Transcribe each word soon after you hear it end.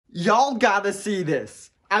Y'all gotta see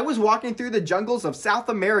this. I was walking through the jungles of South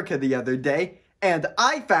America the other day, and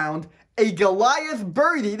I found a Goliath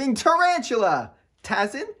bird-eating tarantula.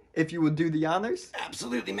 Tazzen, if you would do the honors.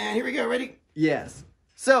 Absolutely, man. Here we go. Ready? Yes.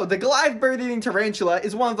 So, the Goliath bird-eating tarantula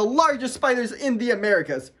is one of the largest spiders in the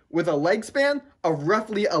Americas, with a leg span of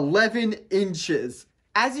roughly 11 inches.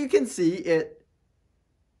 As you can see, it...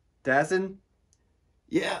 Tazzen?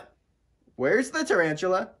 Yeah. Where's the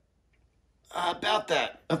tarantula? About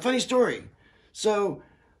that. A funny story. So,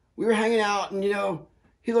 we were hanging out and,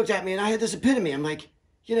 he looked at me and I had this epitome. I'm like,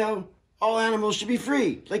 all animals should be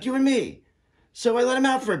free, like you and me. So I let him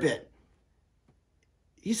out for a bit.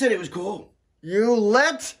 He said it was cool. You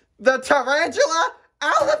let the tarantula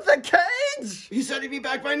out of the cage? He said he'd be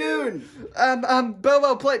back by noon.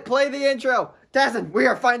 Bobo, play the intro. Tazzen, we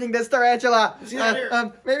are finding this tarantula. Is he not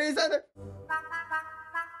here? Maybe he's under.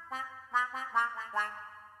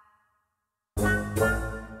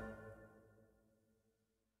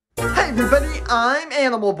 Hey everybody, I'm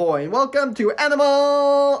Animal Boy, and welcome to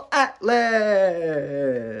Animal Atlas.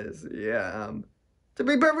 To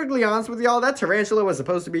be perfectly honest with y'all, that tarantula was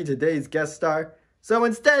supposed to be today's guest star. So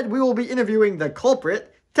instead, we will be interviewing the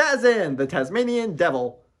culprit, Tazzen, the Tasmanian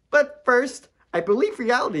Devil. But first, I believe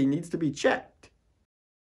reality needs to be checked.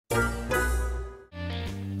 I'm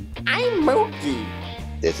Mookey.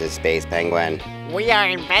 This is Space Penguin. We are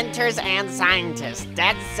inventors and scientists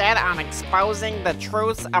dead set on exposing the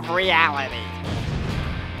truths of reality.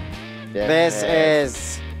 This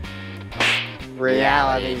is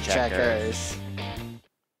Reality Checkers.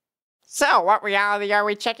 So, what reality are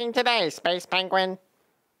we checking today, Space Penguin?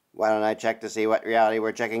 Why don't I check to see what reality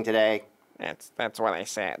we're checking today? That's what I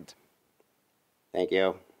said. Thank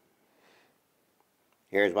you.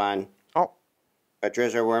 Here's one. Oh.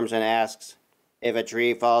 Patricia Wormson asks, if a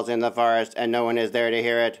tree falls in the forest and no one is there to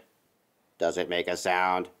hear it, does it make a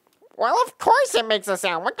sound? Well, of course it makes a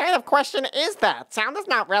sound. What kind of question is that? Sound is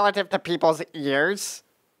not relative to people's ears.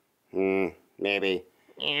 Maybe.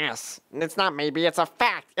 Yes, it's not maybe, it's a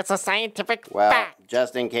fact. It's a scientific Well, fact.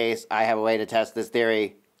 just in case, I have a way to test this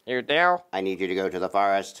theory. You do? I need you to go to the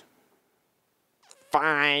forest.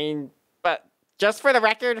 Fine, but just for the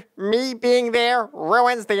record, me being there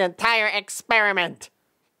ruins the entire experiment.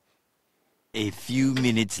 A few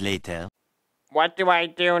minutes later. What do I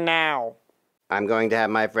do now? I'm going to have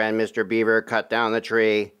my friend Mr. Beaver cut down the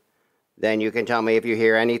tree. Then you can tell me if you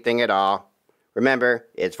hear anything at all. Remember,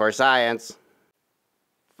 it's for science.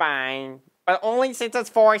 Fine, but only since it's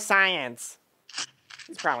for science.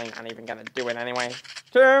 He's probably not even gonna do it anyway.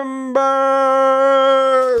 Timber!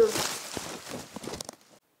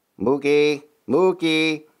 Mookey?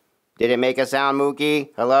 Mookey? Did it make a sound, Mookey?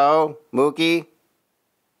 Hello? Mookey?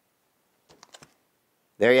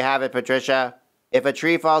 There you have it, Patricia. If a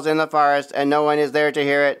tree falls in the forest and no one is there to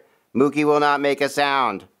hear it, Mookey will not make a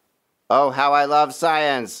sound. Oh, how I love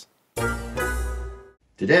science!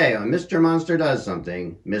 Today on Mr. Monster Does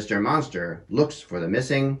Something, Mr. Monster looks for the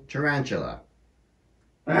missing tarantula.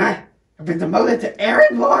 I've been demoted to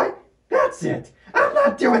errand boy? That's it. I'm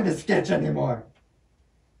not doing this sketch anymore.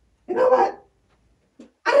 You know what?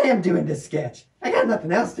 I am doing this sketch. I got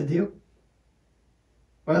nothing else to do.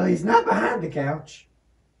 Well, he's not behind the couch.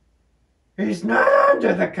 He's not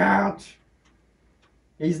under the couch.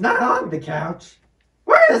 He's not on the couch.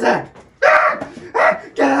 Where is it?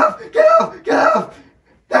 Get off! Get off! Get off!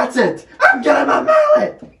 That's it! I'm getting my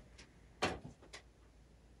mallet!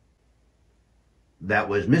 That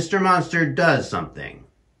was Mr. Monster Does Something.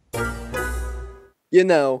 You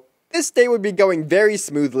know, this day would be going very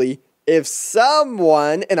smoothly if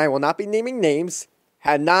someone, and I will not be naming names,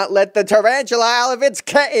 had not let the tarantula out of its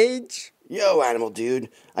cage. Yo, animal dude.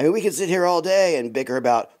 I mean, we could sit here all day and bicker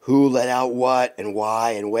about who let out what and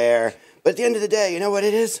why and where. But at the end of the day, you know what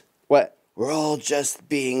it is? What? We're all just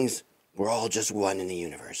beings. We're all just one in the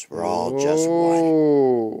universe. We're all just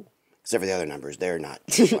one. Except for the other numbers. They're not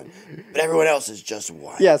just one. But everyone else is just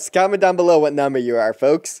one. Yes, comment down below what number you are,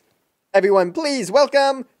 folks. Everyone, please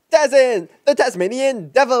welcome Tazzen, the Tasmanian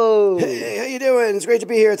Devil. Hey, how you doing? It's great to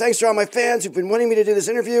be here. Thanks to all my fans who've been wanting me to do this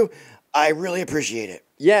interview. I really appreciate it.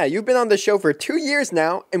 Yeah, you've been on the show for 2 years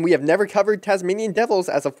now, and we have never covered Tasmanian Devils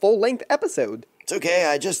as a full-length episode. It's okay.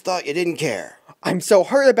 I just thought you didn't care. I'm so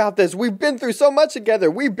hurt about this. We've been through so much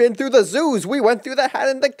together. We've been through the zoos. We went through the Hat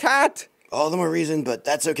and the Cat. All the more reason, but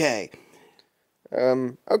that's okay.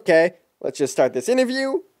 Okay. Let's just start this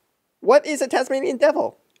interview. What is a Tasmanian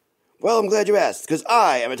Devil? Well, I'm glad you asked, because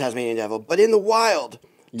I am a Tasmanian Devil, but in the wild,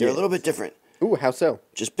 they're a little bit different. Ooh, how so?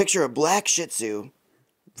 Just picture a black Shih Tzu,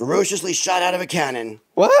 ferociously shot out of a cannon.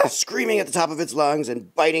 What? Screaming at the top of its lungs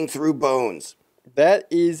and biting through bones. That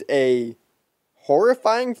is a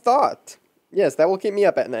Horrifying thought. Yes, that will keep me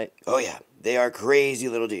up at night. Oh yeah, they are crazy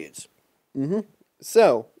little dudes.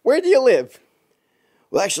 So, where do you live?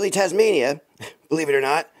 Well, actually, Tasmania, believe it or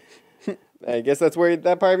not. I guess that's where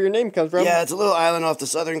that part of your name comes from. Yeah, it's a little island off the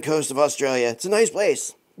southern coast of Australia. It's a nice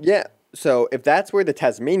place. Yeah, so if that's where the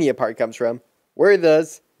Tasmania part comes from, where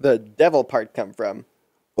does the devil part come from?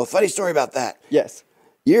 Well, funny story about that. Yes.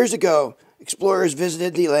 Years ago, explorers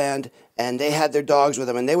visited the land, and they had their dogs with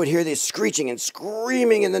them, and they would hear this screeching and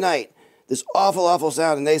screaming in the night. This awful, awful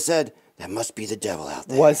sound, and they said, that must be the devil out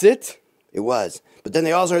there. Was it? It was. But then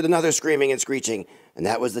they also heard another screaming and screeching, and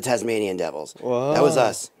that was the Tasmanian Devils. Whoa. That was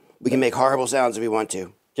us. We can make horrible sounds if we want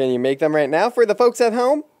to. Can you make them right now for the folks at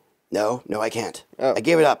home? No, I can't. Oh. I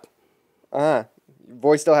gave it up. Your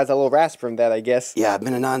voice still has a little rasp from that, I guess. Yeah, I've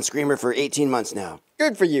been a non-screamer for 18 months now.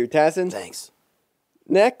 Good for you, Tazzen. Thanks.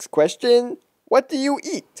 Next question. What do you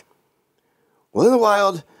eat? Well, in the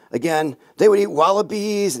wild, again, they would eat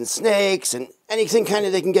wallabies and snakes and anything kind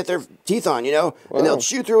of they can get their teeth on, you know? Wow. And they'll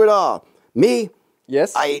chew through it all. Me,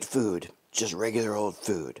 Yes? I eat food. Just regular old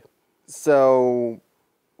food. So,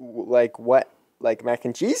 like what? Like mac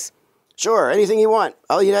and cheese? Sure, anything you want.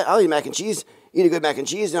 I'll eat mac and cheese. Eat a good mac and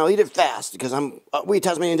cheese, and I'll eat it fast because we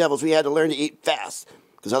Tasmanian Devils, we had to learn to eat fast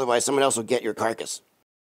because otherwise someone else will get your carcass.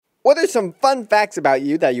 What are some fun facts about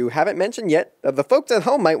you that you haven't mentioned yet that the folks at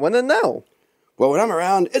home might want to know? Well, when I'm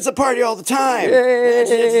around, it's a party all the time.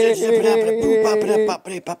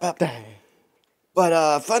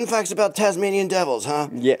 But fun facts about Tasmanian Devils, huh?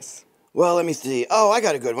 Yes. Well, let me see. Oh, I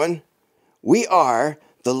got a good one. We are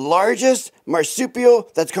the largest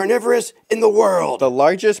marsupial that's carnivorous in the world. The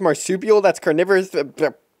largest marsupial that's carnivorous.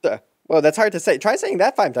 Well, that's hard to say. Try saying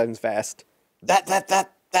that 5 times fast.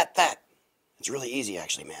 That. It's really easy,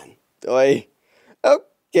 actually, man. Oy.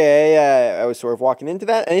 Okay, I was sort of walking into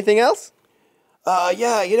that. Anything else?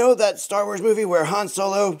 Yeah, you know that Star Wars movie where Han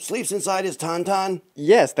Solo sleeps inside his tauntaun?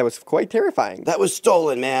 Yes, that was quite terrifying. That was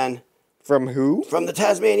stolen, man. From who? From the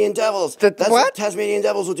Tasmanian Devils. That's what? Tasmanian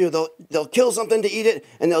Devils will do. They'll kill something to eat it,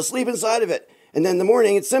 and they'll sleep inside of it. And then in the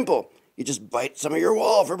morning, it's simple. You just bite some of your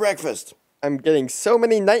wall for breakfast. I'm getting so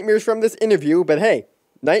many nightmares from this interview, but hey,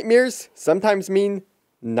 nightmares sometimes mean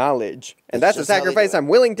knowledge. And that's a just how they do sacrifice it. I'm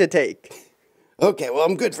willing to take. Okay, well,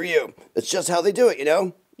 I'm good for you. That's just how they do it, you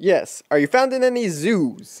know? Yes. Are you found in any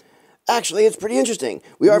zoos? Actually, it's pretty interesting.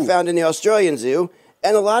 We are found in the Australian Zoo,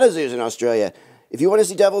 and a lot of zoos in Australia. If you want to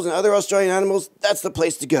see devils and other Australian animals, that's the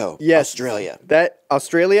place to go. Yes. Australia.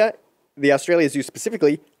 The Australia Zoo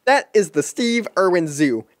specifically, that is the Steve Irwin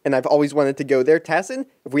Zoo. And I've always wanted to go there. Tassin,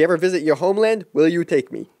 if we ever visit your homeland, will you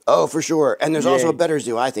take me? Oh, for sure. And there's also Yay. a better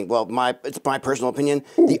zoo, I think. Well, it's my personal opinion.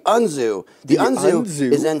 The Unzoo. The Unzoo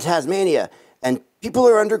Unzoo? is in Tasmania. And people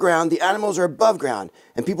are underground, the animals are above ground.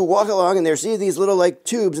 And people walk along and they see these little, like,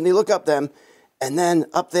 tubes, and they look up them. And then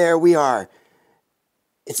up there we are.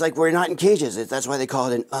 It's like we're not in cages. That's why they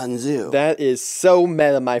call it an Unzoo. That is so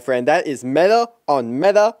meta, my friend. That is meta on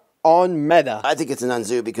meta on meta. I think it's an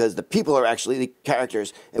Unzoo because the people are actually the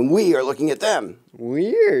characters, and we are looking at them.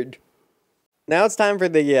 Weird. Now it's time for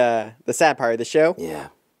the sad part of the show. Yeah.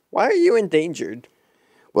 Why are you endangered?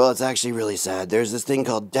 Well, it's actually really sad. There's this thing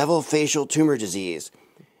called devil facial tumor disease.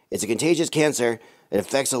 It's a contagious cancer. It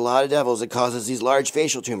affects a lot of devils. It causes these large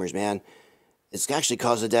facial tumors, man. It's actually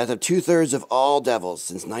caused the death of 2/3 of all devils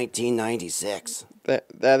since 1996.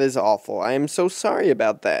 That is awful. I am so sorry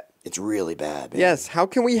about that. It's really bad, man. Yes, how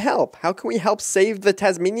can we help? How can we help save the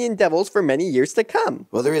Tasmanian Devils for many years to come?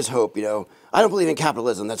 Well, there is hope, you know. I don't believe in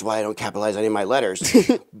capitalism. That's why I don't capitalize any of my letters.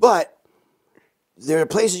 But there are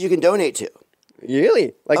places you can donate to.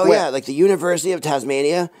 Really? Like Oh, what? yeah, like the University of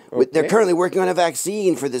Tasmania. They're Okay. currently working on a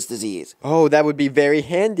vaccine for this disease. Oh, that would be very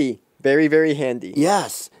handy. Very, very handy.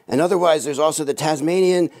 Yes. And otherwise, there's also the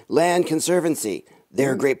Tasmanian Land Conservancy.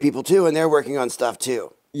 They're great people, too, and they're working on stuff,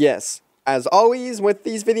 too. Yes. As always with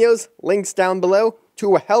these videos, links down below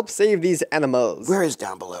to help save these animals. Where is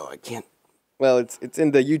down below? I can't... Well, it's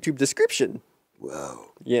in the YouTube description. Whoa.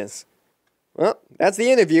 Yes. Well, that's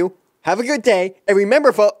the interview. Have a good day, and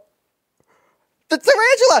remember, folks... The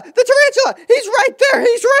tarantula! The tarantula! He's right there!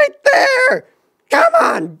 He's right there! Come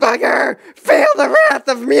on, bugger! Feel the wrath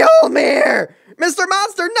of Mjolnir! Mr.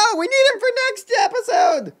 Monster, no! We need him for next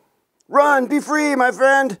episode! Run, be free, my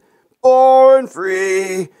friend. Born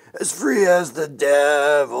free as the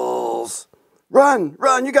devils. Run,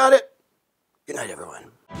 you got it. Good night, everyone.